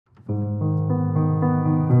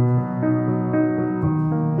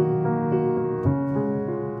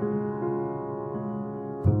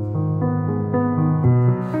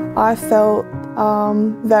I felt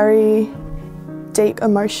very deep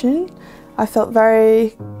emotion. I felt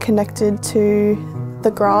very connected to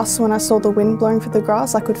the grass. When I saw the wind blowing through the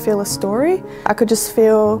grass, I could feel a story. I could just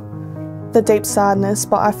feel the deep sadness,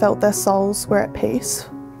 but I felt their souls were at peace.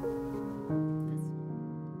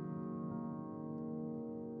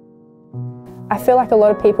 I feel like a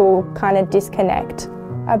lot of people kind of disconnect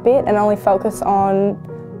a bit and only focus on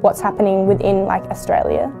what's happening within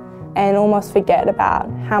Australia and almost forget about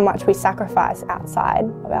how much we sacrifice outside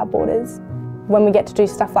of our borders. When we get to do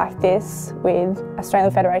stuff like this with Australian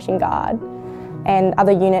Federation Guard and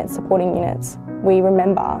other units, supporting units, we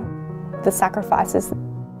remember the sacrifices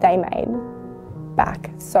they made back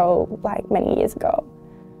so many years ago.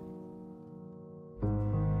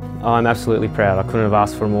 I'm absolutely proud. I couldn't have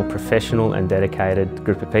asked for a more professional and dedicated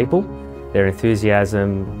group of people. Their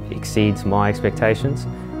enthusiasm exceeds my expectations,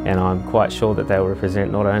 and I'm quite sure that they will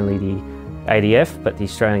represent not only the ADF but the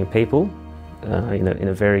Australian people in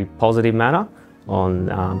a very positive manner on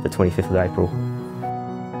the 25th of April.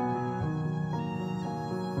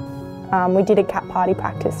 We did a cat party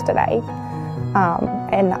practice today,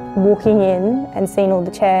 and walking in and seeing all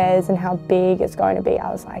the chairs and how big it's going to be, I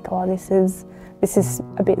was like, oh, this is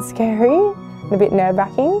a bit scary and a bit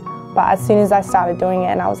nerve-wracking. But as soon as I started doing it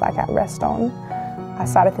and I was at rest on, I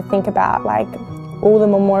started to think about all the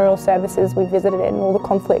memorial services we visited and all the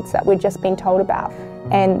conflicts that we'd just been told about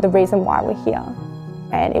and the reason why we're here.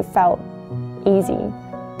 And it felt easy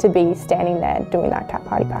to be standing there doing that cat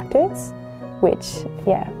party practice, which,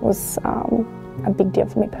 was a big deal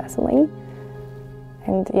for me personally.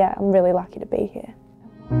 And yeah, I'm really lucky to be here.